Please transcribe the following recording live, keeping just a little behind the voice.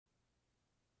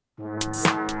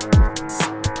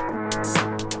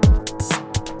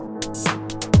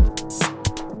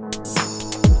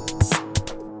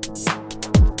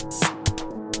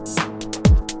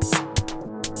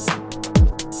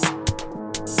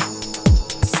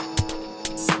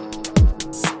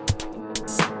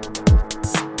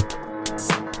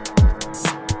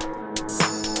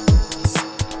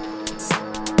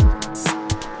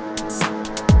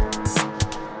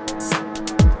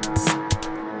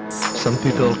Some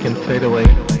people can fade away.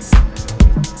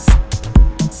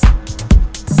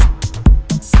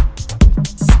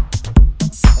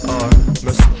 Or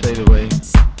mustn't fade away.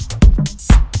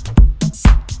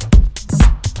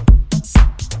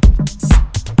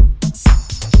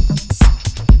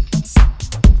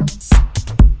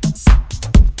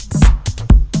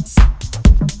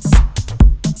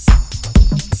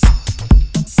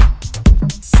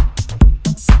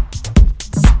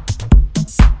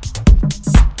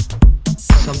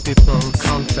 Some people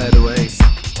can't fade away.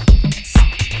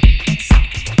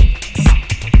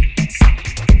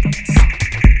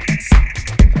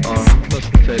 Or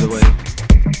mustn't fade away.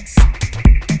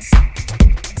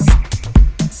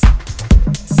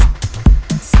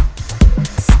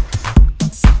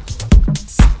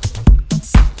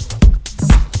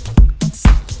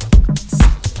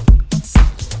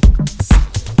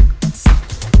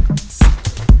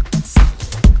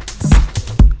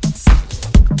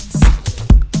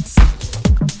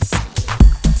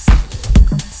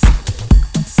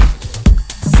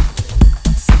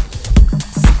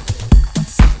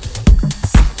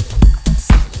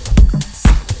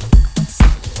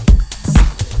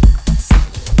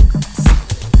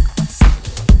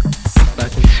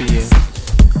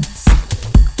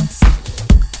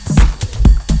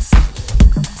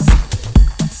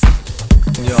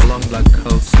 Your long black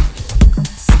coat.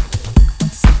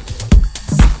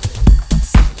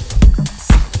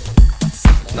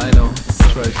 I know,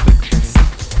 it's very fiction.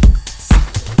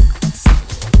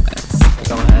 I'm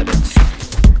gonna have it.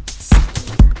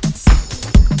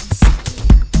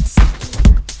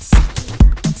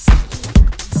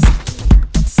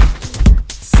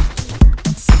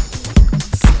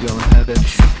 You're gonna have it.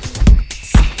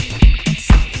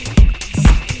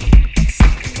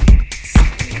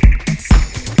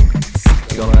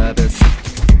 Gonna have it.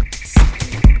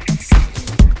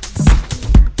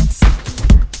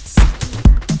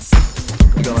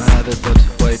 You're gonna have it, but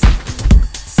wait.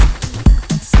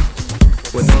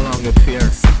 We no longer fear.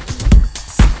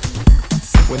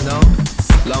 We no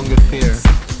longer fear.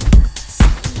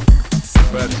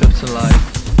 We're accepting life.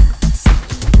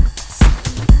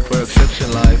 We're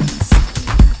accepting life.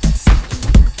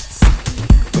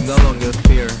 We no longer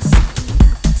fear.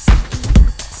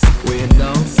 We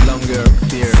no longer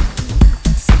fear.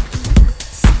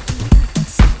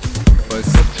 We're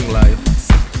accepting life.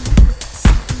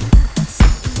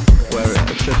 We're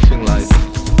accepting life.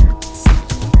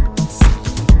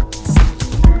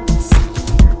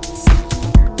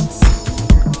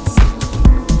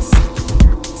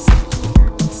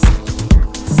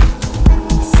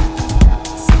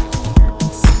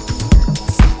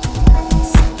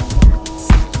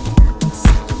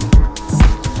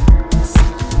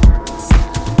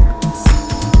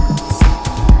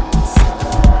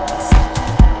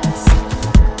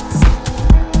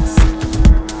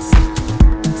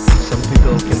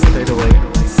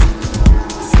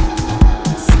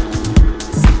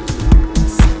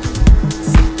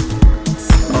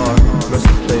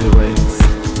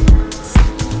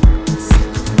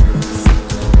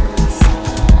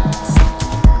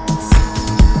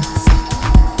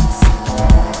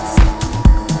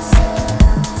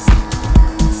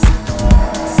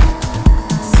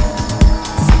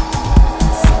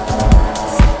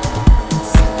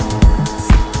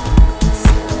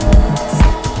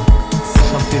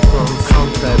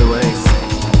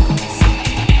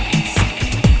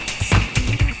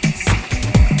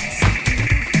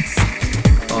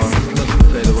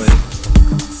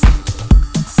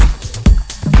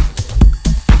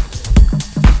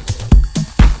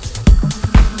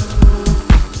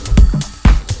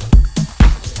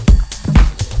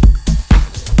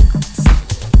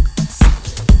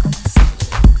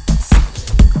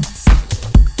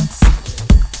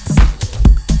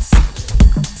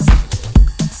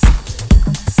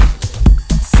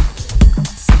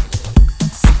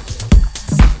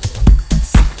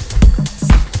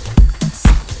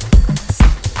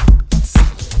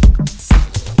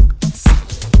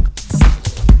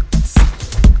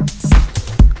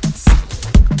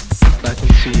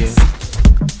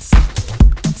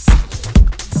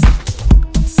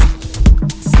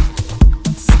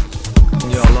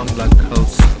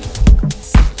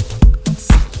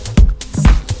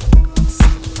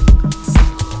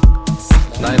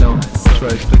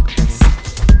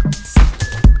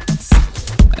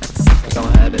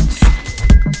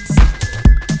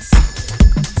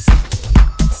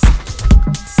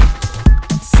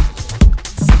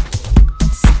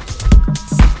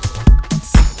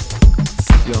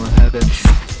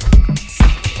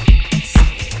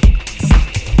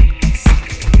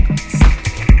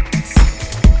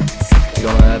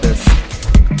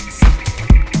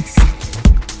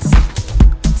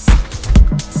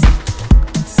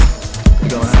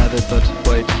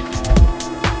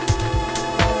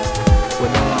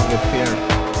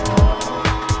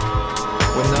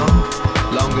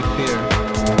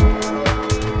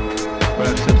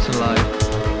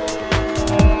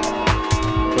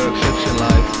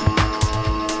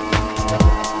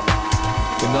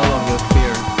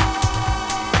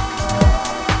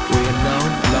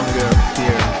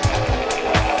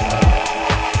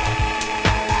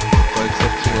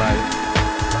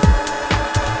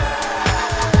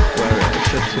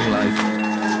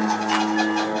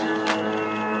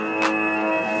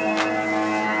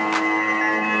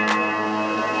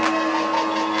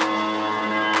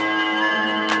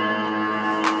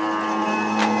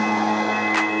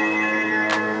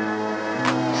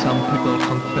 Some people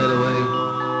can't fade away.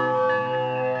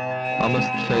 I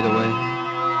must fade away.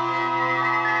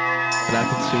 And I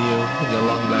can see you in your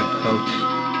long black coat.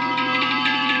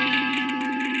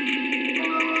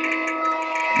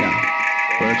 Yeah,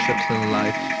 we're accepting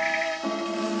life.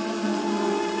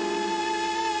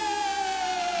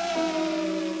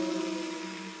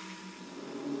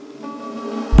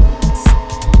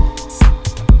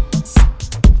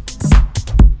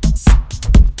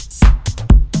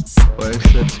 We're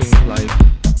accepting life.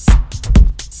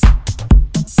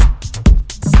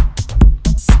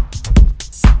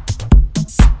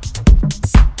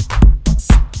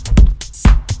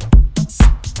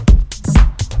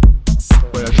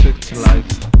 We're accepting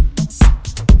life.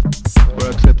 We're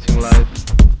accepting life.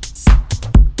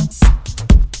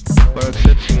 We're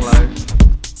accepting life.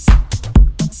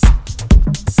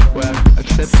 We're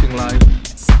accepting life.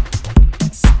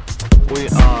 We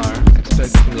are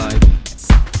expecting life.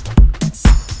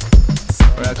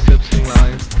 We're accepting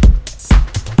life.